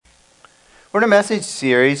We're in a message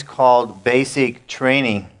series called Basic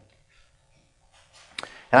Training.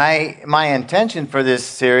 And my intention for this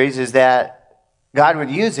series is that God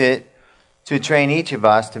would use it to train each of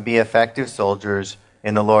us to be effective soldiers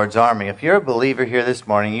in the Lord's army. If you're a believer here this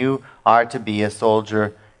morning, you are to be a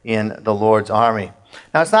soldier in the Lord's army.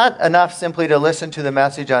 Now, it's not enough simply to listen to the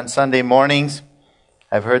message on Sunday mornings.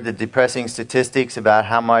 I've heard the depressing statistics about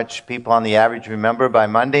how much people on the average remember by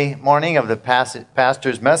Monday morning of the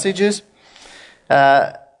pastor's messages.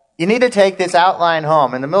 You need to take this outline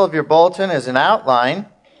home. In the middle of your bulletin is an outline.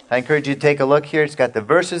 I encourage you to take a look here. It's got the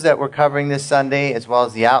verses that we're covering this Sunday, as well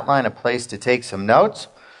as the outline, a place to take some notes.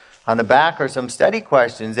 On the back are some study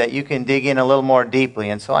questions that you can dig in a little more deeply.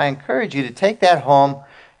 And so I encourage you to take that home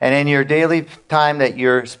and in your daily time that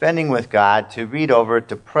you're spending with God, to read over it,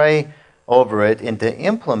 to pray over it, and to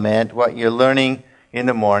implement what you're learning in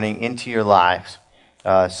the morning into your lives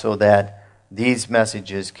so that these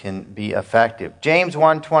messages can be effective. James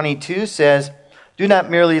 1:22 says, "Do not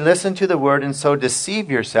merely listen to the word and so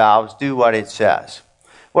deceive yourselves. Do what it says."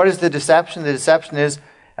 What is the deception? The deception is,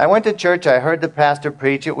 I went to church, I heard the pastor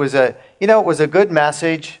preach. It was a good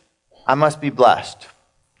message. I must be blessed.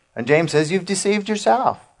 And James says, you've deceived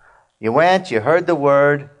yourself. You went, you heard the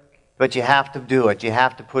word, but you have to do it. You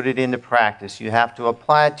have to put it into practice. You have to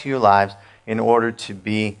apply it to your lives in order to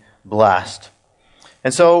be blessed.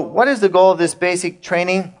 And so, what is the goal of this basic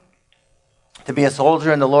training? To be a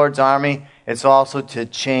soldier in the Lord's army. It's also to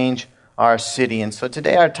change our city. And so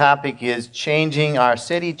today our topic is changing our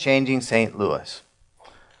city, changing St. Louis.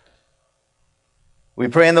 We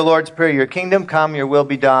pray in the Lord's Prayer, your kingdom come, your will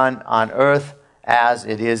be done on earth as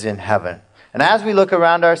it is in heaven. And as we look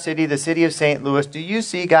around our city, the city of St. Louis, do you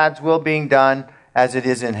see God's will being done as it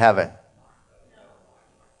is in heaven?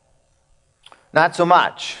 Not so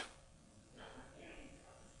much.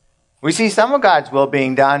 We see some of God's will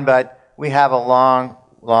being done, but we have a long,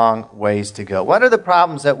 long ways to go. What are the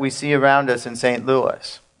problems that we see around us in St.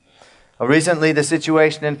 Louis? Well, recently, the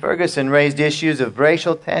situation in Ferguson raised issues of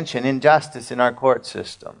racial tension, injustice in our court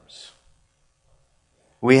systems.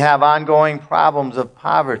 We have ongoing problems of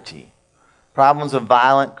poverty, problems of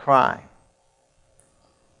violent crime.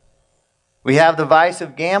 We have the vice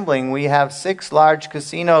of gambling. We have 6 large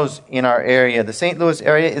casinos in our area. The St. Louis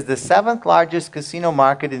area is the 7th largest casino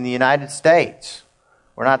market in the United States.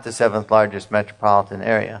 We're not the 7th largest metropolitan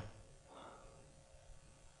area.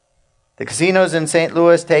 The casinos in St.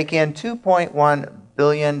 Louis take in $2.1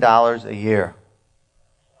 billion a year.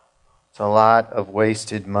 It's a lot of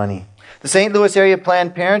wasted money. The St. Louis area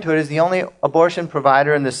Planned Parenthood is the only abortion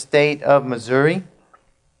provider in the state of Missouri.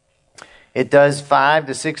 It does 5,000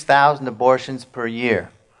 to 6,000 abortions per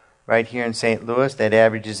year. Right here in St. Louis, that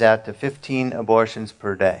averages out to 15 abortions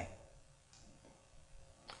per day.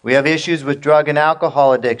 We have issues with drug and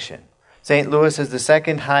alcohol addiction. St. Louis has the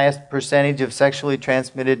second highest percentage of sexually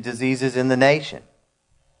transmitted diseases in the nation.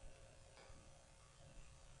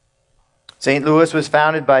 St. Louis was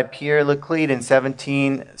founded by Pierre Leclerc in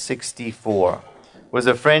 1764. It was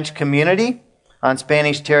a French community on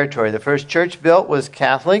Spanish territory. The first church built was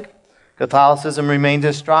Catholic. Catholicism remains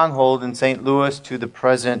a stronghold in St. Louis to the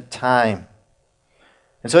present time.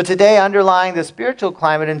 And so today, underlying the spiritual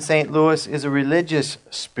climate in St. Louis is a religious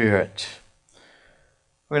spirit.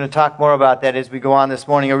 We're going to talk more about that as we go on this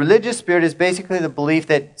morning. A religious spirit is basically the belief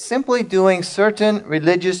that simply doing certain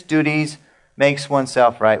religious duties makes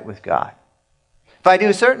oneself right with God. If I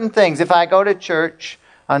do certain things, if I go to church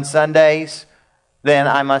on Sundays, then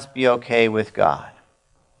I must be okay with God.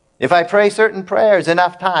 If I pray certain prayers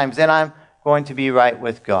enough times, then I'm going to be right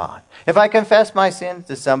with God. If I confess my sins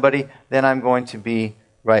to somebody, then I'm going to be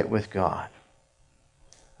right with God.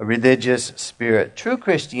 A religious spirit. True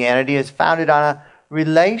Christianity is founded on a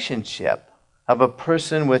relationship of a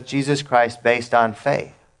person with Jesus Christ based on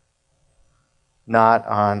faith, not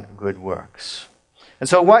on good works. And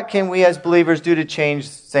so what can we as believers do to change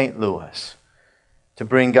St. Louis, to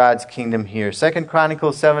bring God's kingdom here? 2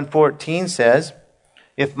 Chronicles 7:14 says,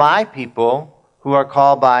 "If my people who are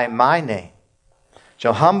called by my name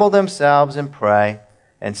shall humble themselves and pray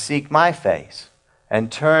and seek my face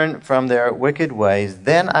and turn from their wicked ways,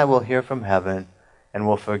 then I will hear from heaven and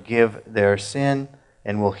will forgive their sin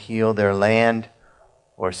and will heal their land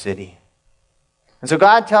or city." And so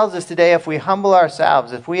God tells us today, if we humble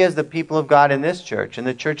ourselves, if we as the people of God in this church and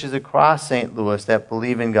the churches across St. Louis that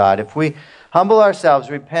believe in God, if we humble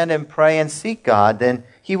ourselves, repent and pray and seek God, then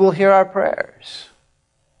He will hear our prayers.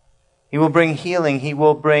 He will bring healing. He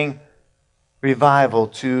will bring revival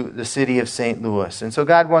to the city of St. Louis. And so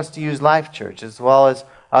God wants to use Life Church as well as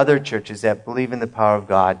other churches that believe in the power of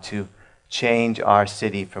God to change our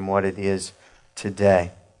city from what it is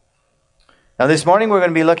today. Now this morning we're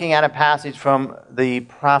going to be looking at a passage from the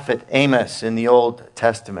prophet Amos in the Old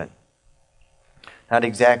Testament. Not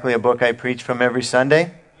exactly a book I preach from every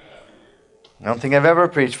Sunday. I don't think I've ever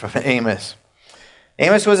preached from Amos.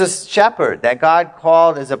 Amos was a shepherd that God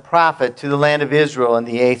called as a prophet to the land of Israel in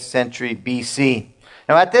the 8th century BC.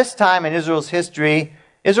 Now at this time in Israel's history,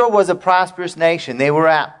 Israel was a prosperous nation. They were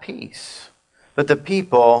at peace. But the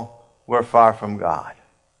people were far from God.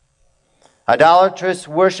 Idolatrous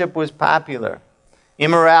worship was popular.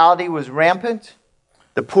 Immorality was rampant.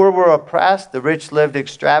 The poor were oppressed. The rich lived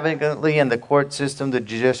extravagantly. And the court system, the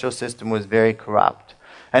judicial system, was very corrupt.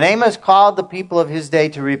 And Amos called the people of his day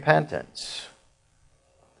to repentance.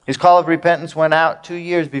 His call of repentance went out 2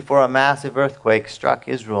 years before a massive earthquake struck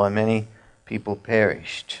Israel and many people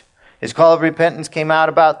perished. His call of repentance came out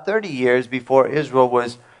about 30 years before Israel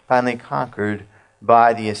was finally conquered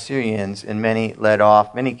by the Assyrians, and many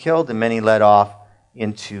killed and many led off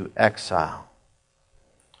into exile.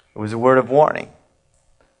 It was a word of warning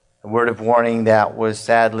that was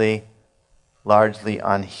sadly largely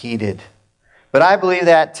unheeded. But I believe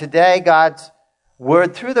that today God's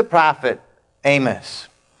word through the prophet Amos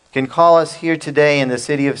can call us here today in the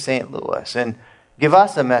city of St. Louis and give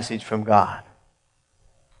us a message from God.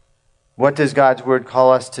 What does God's word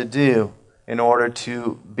call us to do in order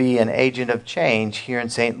to be an agent of change here in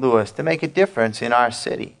St. Louis, to make a difference in our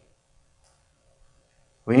city?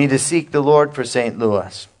 We need to seek the Lord for St.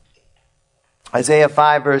 Louis. Isaiah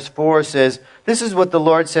 5 verse 4 says, "This is what the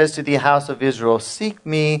Lord says to the house of Israel, seek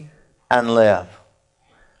me and live."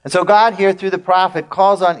 And so God here through the prophet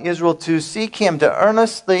calls on Israel to seek him, to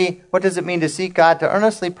earnestly, what does it mean to seek God? To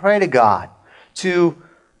earnestly pray to God, to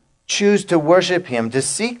choose to worship him, to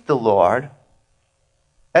seek the Lord.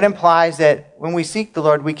 That implies that when we seek the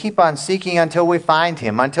Lord, we keep on seeking until we find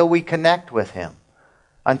him, until we connect with him,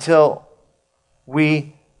 until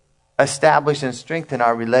we establish and strengthen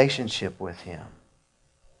our relationship with him.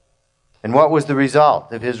 And what was the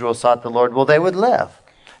result if Israel sought the Lord? Well, they would live.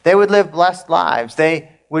 They would live blessed lives.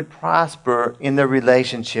 They would prosper in their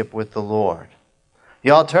relationship with the Lord.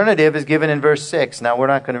 The alternative is given in verse 6. Now, we're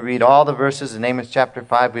not going to read all the verses in Amos chapter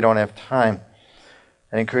 5. We don't have time.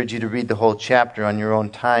 I encourage you to read the whole chapter on your own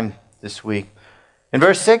time this week. In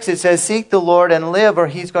verse 6 it says, "Seek the Lord and live, or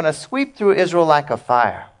he's going to sweep through Israel like a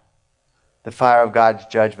fire." The fire of God's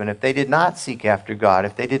judgment. If they did not seek after God,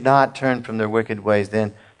 if they did not turn from their wicked ways,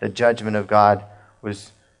 then the judgment of God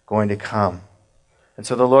was going to come. And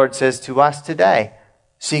so the Lord says to us today,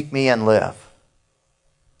 seek me and live.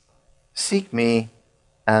 Seek me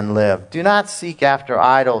and live. Do not seek after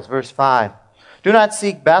idols. Verse 5. Do not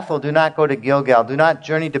seek Bethel. Do not go to Gilgal. Do not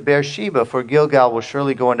journey to Beersheba, for Gilgal will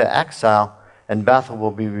surely go into exile, and Bethel will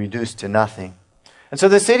be reduced to nothing. And so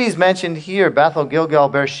the cities mentioned here, Bethel, Gilgal,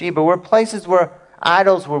 Beersheba, were places where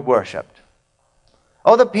idols were worshipped.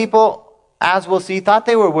 Oh, the people, as we'll see, thought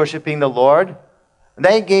they were worshiping the Lord.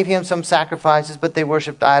 They gave him some sacrifices, but they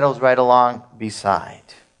worshipped idols right along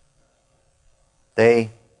beside. They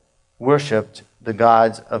worshipped the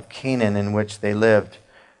gods of Canaan in which they lived.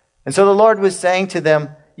 And so the Lord was saying to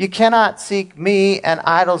them, you cannot seek me and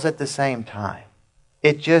idols at the same time.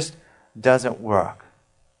 It just doesn't work.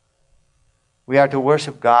 We are to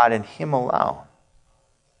worship God and him alone.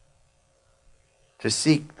 To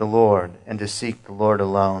seek the Lord and to seek the Lord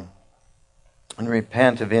alone. And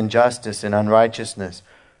repent of injustice and unrighteousness.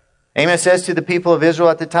 Amos says to the people of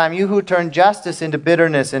Israel at the time, you who turn justice into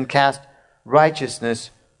bitterness and cast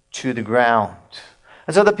righteousness to the ground.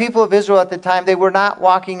 And so the people of Israel at the time, they were not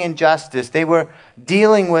walking in justice. They were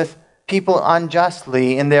dealing with people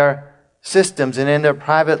unjustly in their systems and in their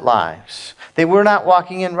private lives. They were not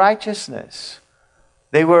walking in righteousness.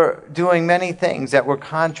 They were doing many things that were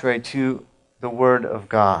contrary to the Word of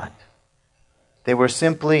God. They were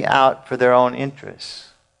simply out for their own interests.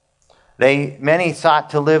 Many sought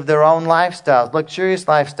to live their own lifestyles, luxurious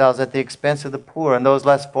lifestyles at the expense of the poor and those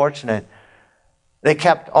less fortunate. They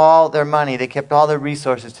kept all their money, they kept all their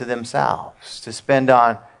resources to themselves to spend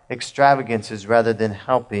on extravagances rather than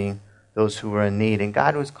helping those who were in need. And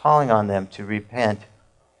God was calling on them to repent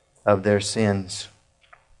of their sins.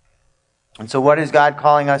 And so what is God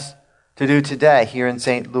calling us to do today here in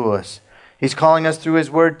St. Louis? He's calling us through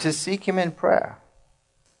his word to seek him in prayer.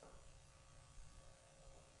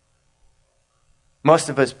 Most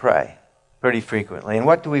of us pray pretty frequently. And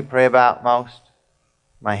what do we pray about most?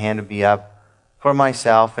 My hand would be up. For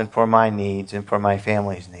myself and for my needs and for my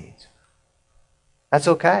family's needs. That's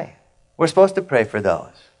okay. We're supposed to pray for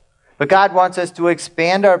those. But God wants us to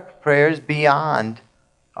expand our prayers beyond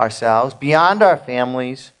ourselves, beyond our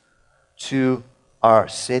families, to our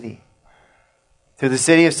city. To the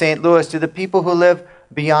city of St. Louis, to the people who live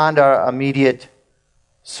beyond our immediate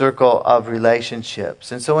circle of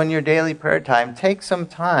relationships. And so in your daily prayer time, take some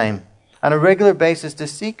time on a regular basis to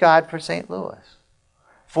seek God for St. Louis,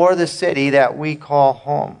 for the city that we call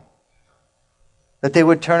home. That they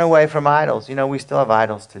would turn away from idols. You know, we still have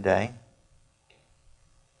idols today.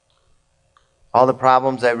 All the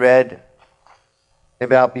problems I read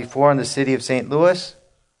about before in the city of St. Louis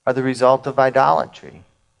are the result of idolatry.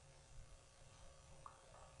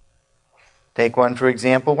 Take one, for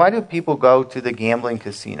example. Why do people go to the gambling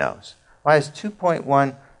casinos? Why is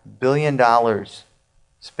 $2.1 billion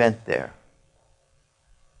spent there?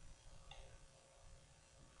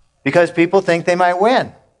 Because people think they might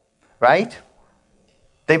win, right?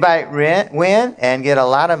 They might win and get a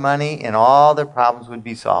lot of money and all their problems would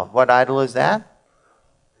be solved. What idol is that?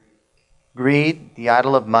 Greed, the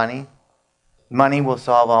idol of money. Money will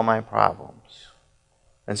solve all my problems.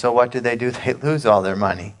 And so what do? They lose all their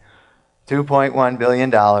money. $2.1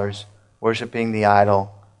 billion worshiping the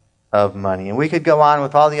idol of money. And we could go on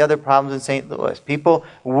with all the other problems in St. Louis. People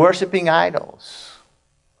worshiping idols.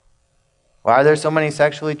 Why are there so many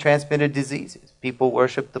sexually transmitted diseases? People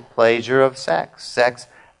worship the pleasure of sex. Sex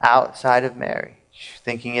outside of marriage.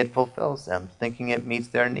 Thinking it fulfills them. Thinking it meets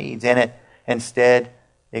their needs. And instead,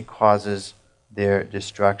 it causes their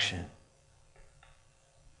destruction.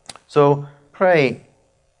 So pray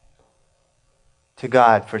to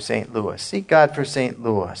God for St. Louis. Seek God for St.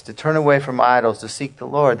 Louis, to turn away from idols, to seek the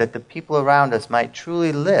Lord, that the people around us might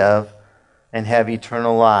truly live and have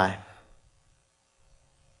eternal life.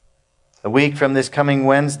 A week from this coming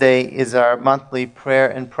Wednesday is our monthly prayer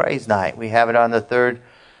and praise night. We have it on the third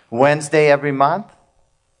Wednesday every month.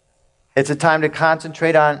 It's a time to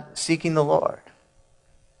concentrate on seeking the Lord.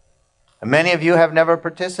 And many of you have never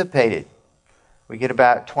participated. We get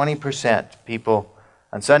about 20% people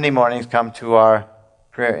on Sunday mornings come to our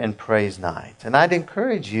prayer and praise night. And I'd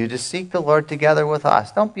encourage you to seek the Lord together with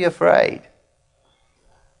us. Don't be afraid.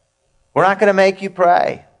 We're not going to make you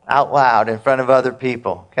pray out loud in front of other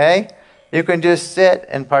people, okay? You can just sit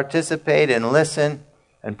and participate and listen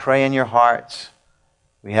and pray in your hearts.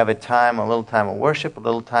 We have a little time of worship, a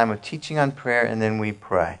little time of teaching on prayer, and then we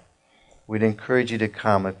pray. We'd encourage you to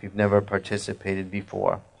come if you've never participated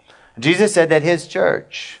before. Jesus said that his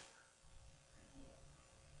church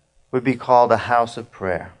would be called a house of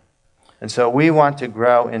prayer. And so we want to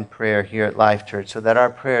grow in prayer here at Life Church so that our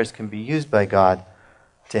prayers can be used by God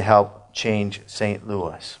to help change St.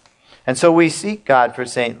 Louis. And so we seek God for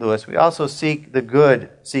St. Louis. We also seek good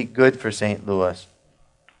for St. Louis.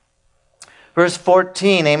 Verse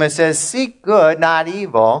 14, Amos says, "Seek good, not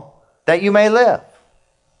evil, that you may live.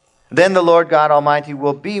 Then the Lord God Almighty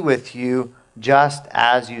will be with you just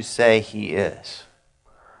as you say he is."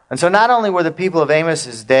 And so not only were the people of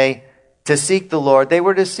Amos's day to seek the Lord, they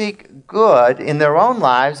were to seek good in their own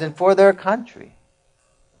lives and for their country.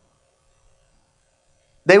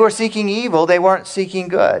 They were seeking evil, they weren't seeking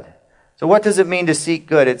good. So what does it mean to seek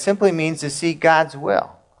good? It simply means to seek God's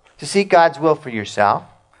will. To seek God's will for yourself.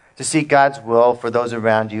 To seek God's will for those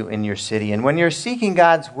around you in your city. And when you're seeking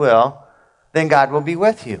God's will, then God will be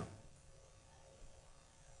with you.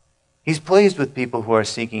 He's pleased with people who are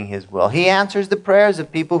seeking his will. He answers the prayers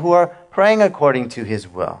of people who are praying according to his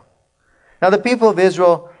will. Now the people of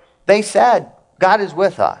Israel, they said, God is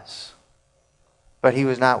with us. But he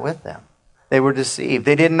was not with them. They were deceived.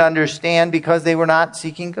 They didn't understand because they were not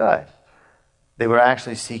seeking good. They were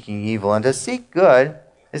actually seeking evil. And to seek good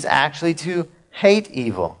is actually to hate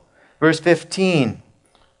evil. Verse 15,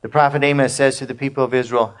 the prophet Amos says to the people of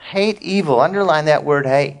Israel, hate evil. Underline that word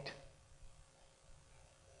hate.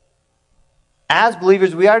 As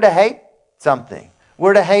believers, we are to hate something.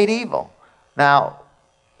 We're to hate evil. Now,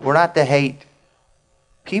 we're not to hate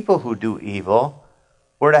people who do evil.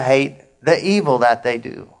 We're to hate the evil that they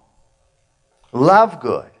do. Love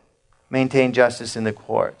good. Maintain justice in the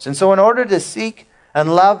courts. And so in order to seek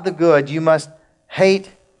and love the good, you must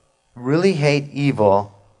really hate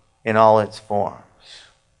evil in all its forms.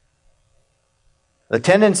 The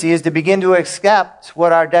tendency is to begin to accept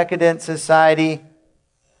what our decadent society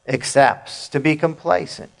accepts, to be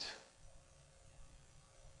complacent.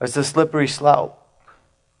 It's a slippery slope.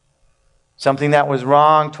 Something that was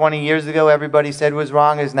wrong 20 years ago, everybody said was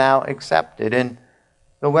wrong, is now accepted. And,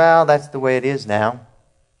 well, that's the way it is now.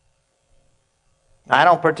 I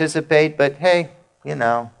don't participate, but hey,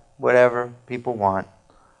 whatever people want,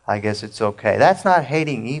 I guess it's okay. That's not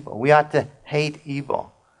hating evil. We ought to hate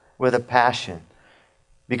evil with a passion.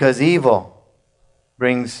 Because evil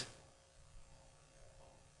brings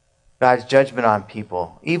God's judgment on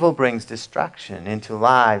people. Evil brings destruction into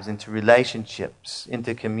lives, into relationships,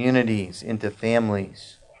 into communities, into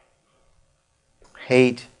families.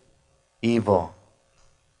 hate evil.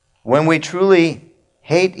 When we truly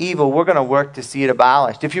hate evil, we're going to work to see it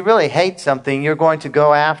abolished. If you really hate something, you're going to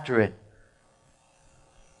go after it.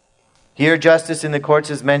 Here, justice in the courts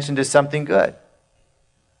is mentioned as something good.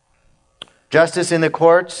 Justice in the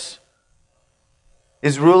courts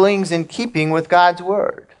is rulings in keeping with God's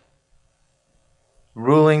word.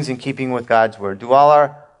 Rulings in keeping with God's word. Do all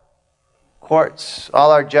our courts,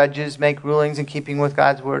 all our judges make rulings in keeping with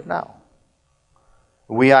God's word? No.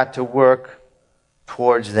 We ought to work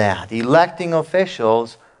towards that. Electing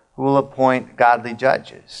officials who will appoint godly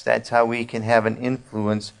judges. That's how we can have an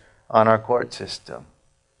influence on our court system.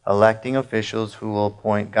 Electing officials who will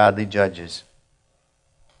appoint godly judges.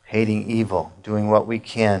 Hating evil. Doing what we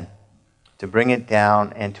can to bring it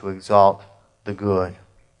down and to exalt the good.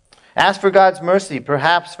 Ask for God's mercy.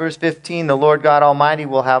 Perhaps, verse 15, the Lord God Almighty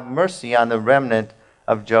will have mercy on the remnant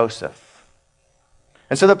of Joseph.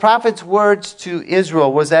 And so the prophet's words to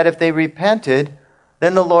Israel was that if they repented,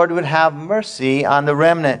 then the Lord would have mercy on the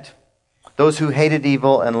remnant, those who hated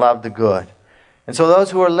evil and loved the good. And so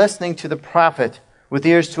those who were listening to the prophet with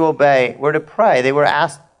ears to obey were to pray. They were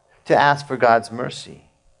asked to ask for God's mercy.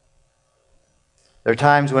 There are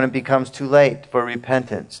times when it becomes too late for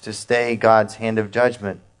repentance to stay God's hand of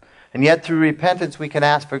judgment. And yet through repentance we can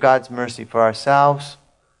ask for God's mercy for ourselves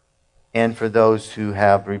and for those who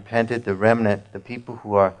have repented, the remnant, the people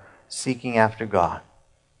who are seeking after God.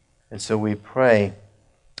 And so we pray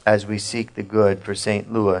as we seek the good for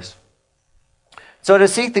St. Louis. So to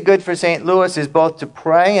seek the good for St. Louis is both to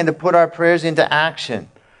pray and to put our prayers into action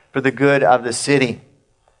for the good of the city.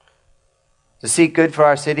 To seek good for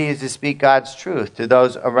our city is to speak God's truth to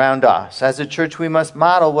those around us. As a church, we must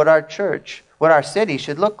model what our city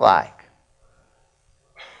should look like.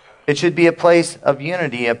 It should be a place of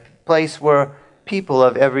unity, a place where people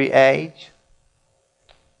of every age,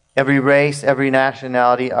 every race, every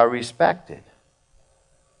nationality are respected.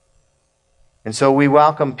 And so we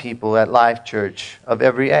welcome people at Life Church of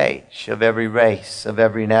every age, of every race, of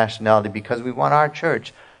every nationality, because we want our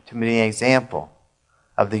church to be an example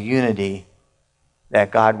of the unity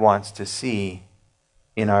that God wants to see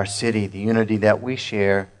in our city, the unity that we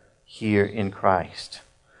share here in Christ.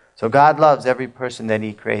 So God loves every person that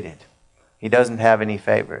He created. He doesn't have any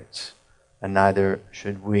favorites, and neither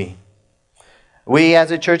should we. We as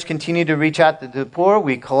a church continue to reach out to the poor.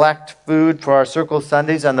 We collect food for our Circle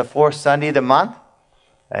Sundays on the fourth Sunday of the month.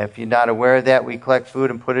 If you're not aware of that, we collect food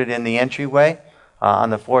and put it in the entryway on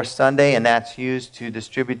the fourth Sunday, and that's used to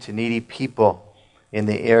distribute to needy people in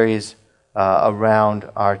the areas around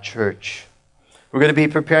our church. We're going to be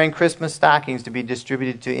preparing Christmas stockings to be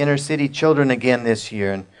distributed to inner city children again this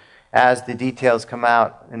year. And as the details come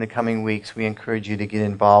out in the coming weeks, we encourage you to get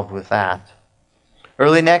involved with that.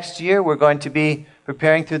 Early next year, we're going to be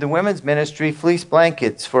preparing through the women's ministry fleece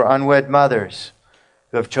blankets for unwed mothers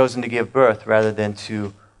who have chosen to give birth rather than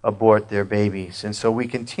to abort their babies. And so we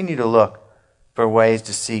continue to look for ways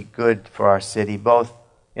to seek good for our city, both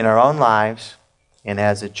in our own lives and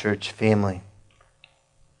as a church family.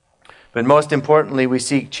 But most importantly, we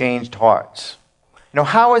seek changed hearts.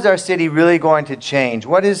 How is our city really going to change?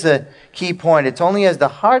 What is the key point? It's only as the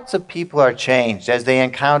hearts of people are changed, as they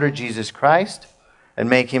encounter Jesus Christ and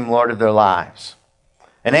make Him Lord of their lives.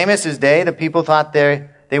 In Amos's day, the people thought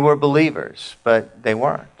they were believers, but they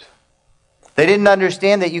weren't. They didn't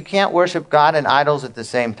understand that you can't worship God and idols at the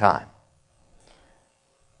same time.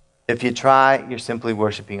 If you try, you're simply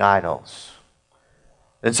worshiping idols.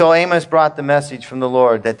 And so Amos brought the message from the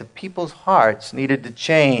Lord that the people's hearts needed to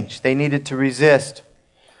change. They needed to resist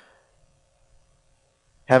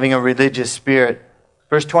having a religious spirit.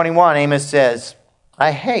 Verse 21, Amos says,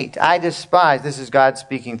 I despise, this is God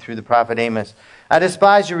speaking through the prophet Amos, I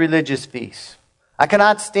despise your religious feasts. I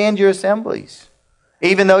cannot stand your assemblies.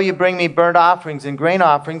 Even though you bring me burnt offerings and grain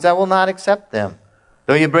offerings, I will not accept them.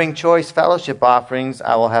 Though you bring choice fellowship offerings,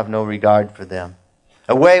 I will have no regard for them.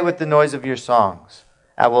 Away with the noise of your songs.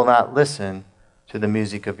 I will not listen to the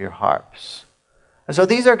music of your harps. And so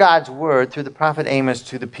these are God's word through the prophet Amos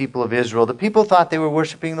to the people of Israel. The people thought they were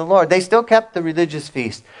worshiping the Lord. They still kept the religious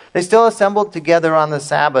feast. They still assembled together on the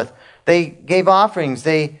Sabbath. They gave offerings.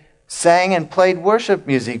 They sang and played worship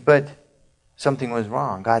music, but something was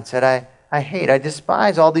wrong. God said, I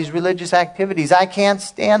despise all these religious activities. I can't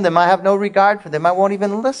stand them. I have no regard for them. I won't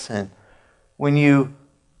even listen when you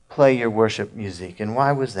play your worship music. And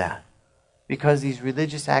why was that? Because these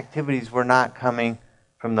religious activities were not coming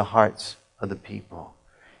from the hearts of the people.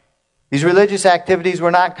 These religious activities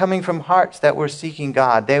were not coming from hearts that were seeking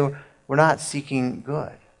God. They were not seeking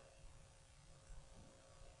good.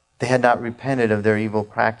 They had not repented of their evil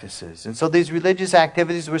practices. And so these religious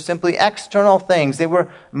activities were simply external things. They were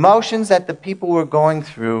motions that the people were going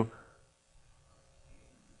through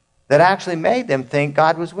that actually made them think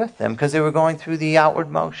God was with them because they were going through the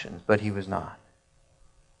outward motions, but he was not.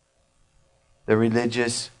 Their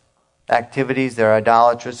religious activities, their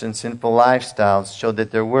idolatrous and sinful lifestyles showed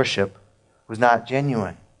that their worship was not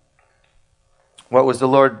genuine. What was the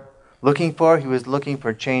Lord looking for? He was looking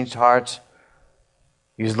for changed hearts.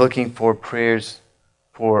 He was looking for prayers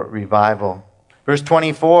for revival. Verse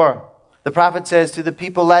 24, the prophet says to the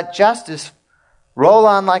people, "Let justice roll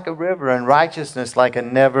on like a river and righteousness like a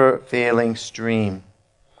never-failing stream."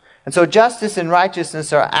 And so justice and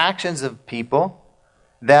righteousness are actions of people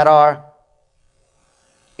that are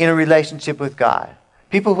in a relationship with God.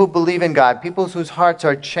 People who believe in God. People whose hearts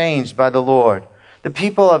are changed by the Lord. The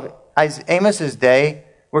people of Amos's day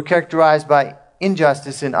were characterized by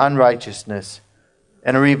injustice and unrighteousness.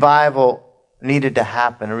 And a revival needed to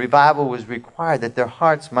happen. A revival was required that their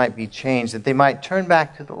hearts might be changed, that they might turn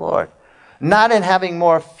back to the Lord. Not in having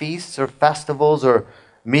more feasts or festivals or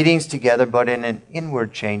meetings together, but in an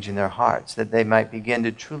inward change in their hearts, that they might begin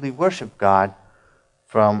to truly worship God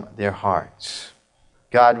from their hearts.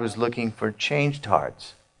 God was looking for changed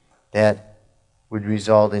hearts that would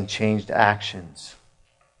result in changed actions.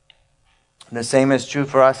 And the same is true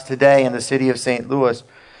for us today in the city of St. Louis.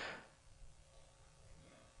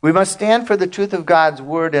 We must stand for the truth of God's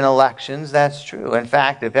word in elections. That's true. In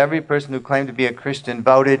fact, if every person who claimed to be a Christian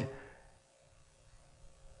voted,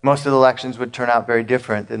 most of the elections would turn out very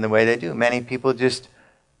different than the way they do. Many people just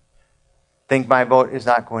think my vote is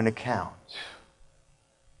not going to count.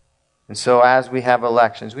 And so as we have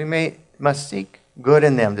elections, we must seek good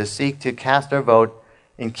in them, to seek to cast our vote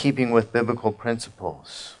in keeping with biblical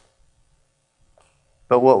principles.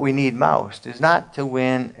 But what we need most is not to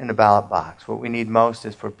win in a ballot box. What we need most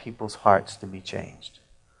is for people's hearts to be changed.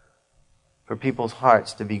 For people's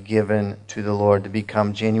hearts to be given to the Lord, to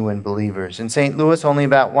become genuine believers. In St. Louis, only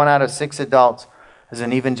about 1 out of 6 adults is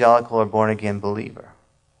an evangelical or born-again believer.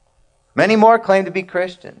 Many more claim to be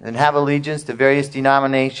Christian and have allegiance to various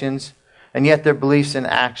denominations, and yet their beliefs and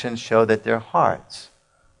actions show that their hearts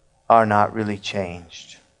are not really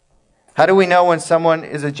changed. How do we know when someone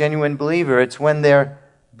is a genuine believer? It's when their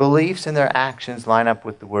beliefs and their actions line up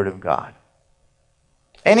with the Word of God.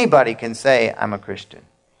 Anybody can say, "I'm a Christian."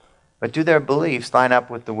 But do their beliefs line up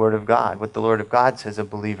with the Word of God, what the Word of God says a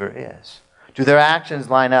believer is? Do their actions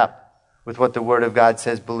line up with what the Word of God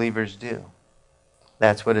says believers do?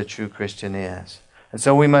 That's what a true Christian is. And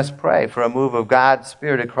so we must pray for a move of God's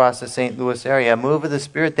Spirit across the St. Louis area, a move of the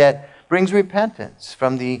Spirit that brings repentance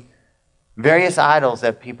from the various idols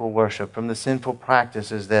that people worship, from the sinful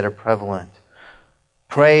practices that are prevalent.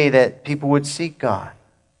 Pray that people would seek God.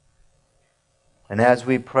 And as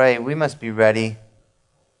we pray, we must be ready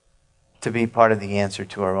to be part of the answer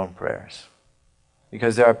to our own prayers.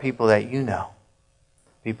 Because there are people that you know,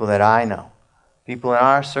 people that I know, people in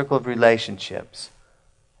our circle of relationships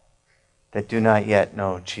that do not yet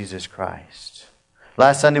know Jesus Christ.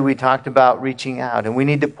 Last Sunday we talked about reaching out, and we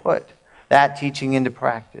need to put that teaching into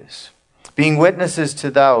practice. Being witnesses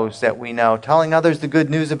to those that we know, telling others the good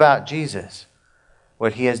news about Jesus,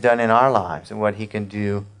 what he has done in our lives and what he can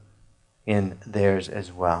do in theirs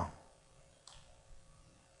as well.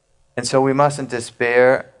 And so we mustn't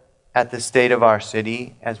despair at the state of our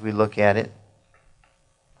city as we look at it.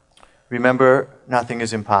 Remember, nothing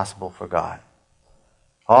is impossible for God.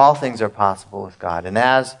 All things are possible with God. And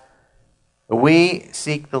as we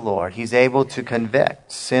seek the Lord, he's able to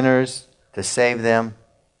convict sinners, to save them,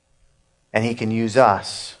 and he can use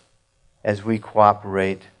us as we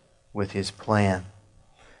cooperate with his plan.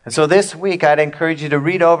 And so this week, I'd encourage you to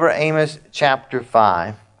read over Amos chapter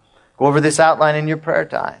 5. Go over this outline in your prayer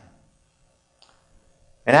time.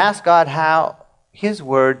 And ask God how his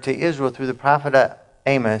word to Israel through the prophet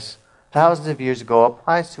Amos thousands of years ago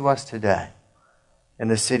applies to us today in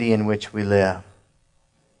the city in which we live.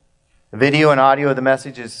 The video and audio of the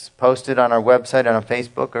message is posted on our website and on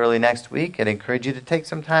Facebook early next week. I'd encourage you to take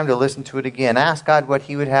some time to listen to it again. Ask God what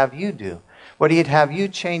he would have you do, what he'd have you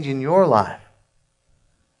change in your life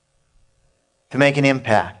to make an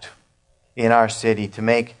impact in our city, to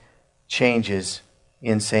make changes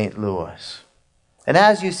in St. Louis. And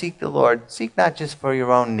as you seek the Lord, seek not just for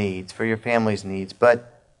your own needs, for your family's needs,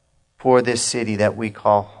 but for this city that we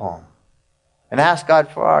call home. And ask God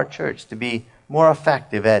for our church to be more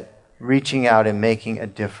effective at reaching out and making a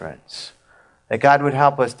difference. That God would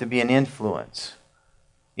help us to be an influence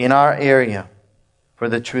in our area for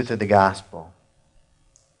the truth of the gospel.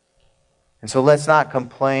 And so let's not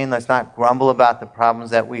complain, let's not grumble about the problems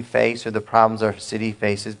that we face or the problems our city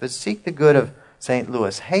faces, but seek the good of St.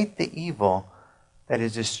 Louis. Hate the evil that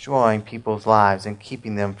is destroying people's lives and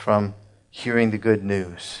keeping them from hearing the good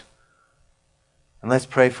news. And let's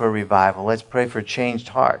pray for a revival. Let's pray for changed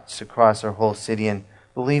hearts across our whole city and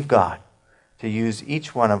believe God to use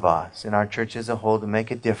each one of us in our church as a whole to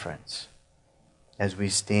make a difference as we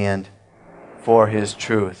stand for His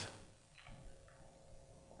truth.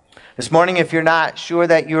 This morning, if you're not sure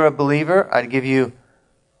that you're a believer, I'd give you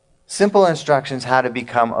simple instructions how to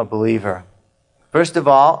become a believer. First of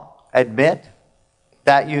all, admit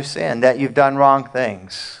that you've sinned, that you've done wrong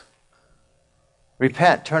things.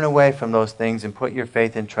 Repent, turn away from those things, and put your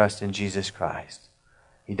faith and trust in Jesus Christ.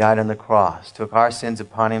 He died on the cross, took our sins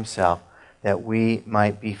upon Himself, that we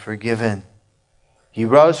might be forgiven. He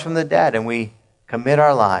rose from the dead, and we commit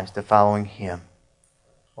our lives to following Him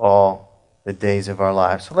all the days of our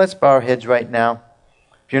lives. So let's bow our heads right now.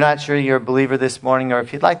 If you're not sure you're a believer this morning, or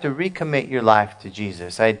if you'd like to recommit your life to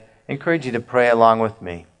Jesus, I'd encourage you to pray along with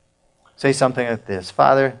me. Say something like this: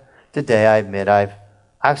 Father, today I admit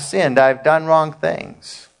I've sinned, I've done wrong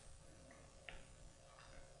things.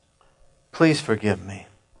 Please forgive me.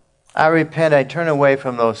 I repent, I turn away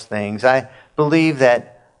from those things. I believe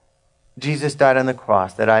that Jesus died on the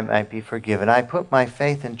cross that I might be forgiven. I put my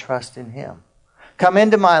faith and trust in Him. Come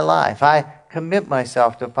into my life. I commit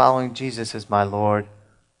myself to following Jesus as my Lord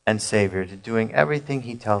and Savior, to doing everything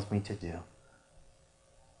He tells me to do.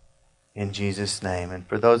 In Jesus' name. And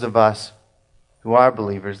for those of us who are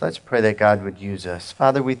believers, let's pray that God would use us.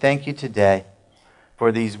 Father, we thank You today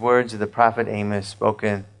for these words of the prophet Amos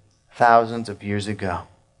spoken thousands of years ago.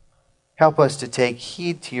 Help us to take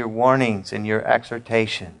heed to Your warnings and Your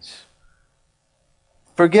exhortations.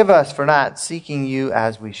 Forgive us for not seeking You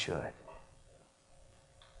as we should,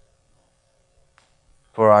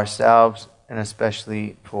 for ourselves and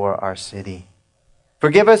especially for our city.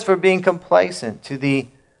 Forgive us for being complacent to the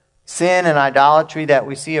sin and idolatry that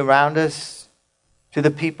we see around us, to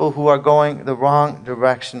the people who are going the wrong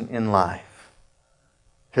direction in life.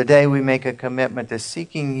 Today we make a commitment to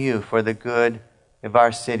seeking You for the good of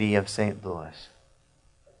our city of St. Louis.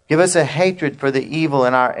 Give us a hatred for the evil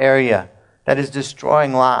in our area that is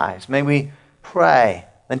destroying lives. May we pray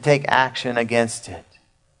and take action against it.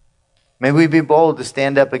 May we be bold to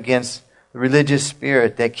stand up against the religious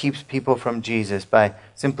spirit that keeps people from Jesus by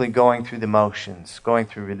simply going through the motions, going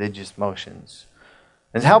through religious motions.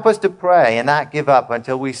 And help us to pray and not give up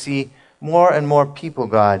until we see more and more people,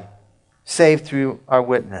 God, saved through our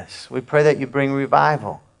witness. We pray that You bring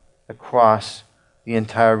revival across the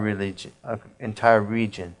entire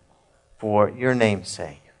region for Your name's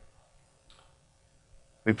sake.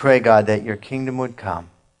 We pray, God, that Your kingdom would come,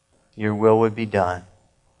 Your will would be done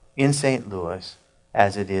in St. Louis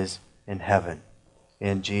as it is in heaven.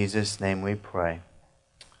 In Jesus' name we pray.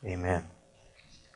 Amen.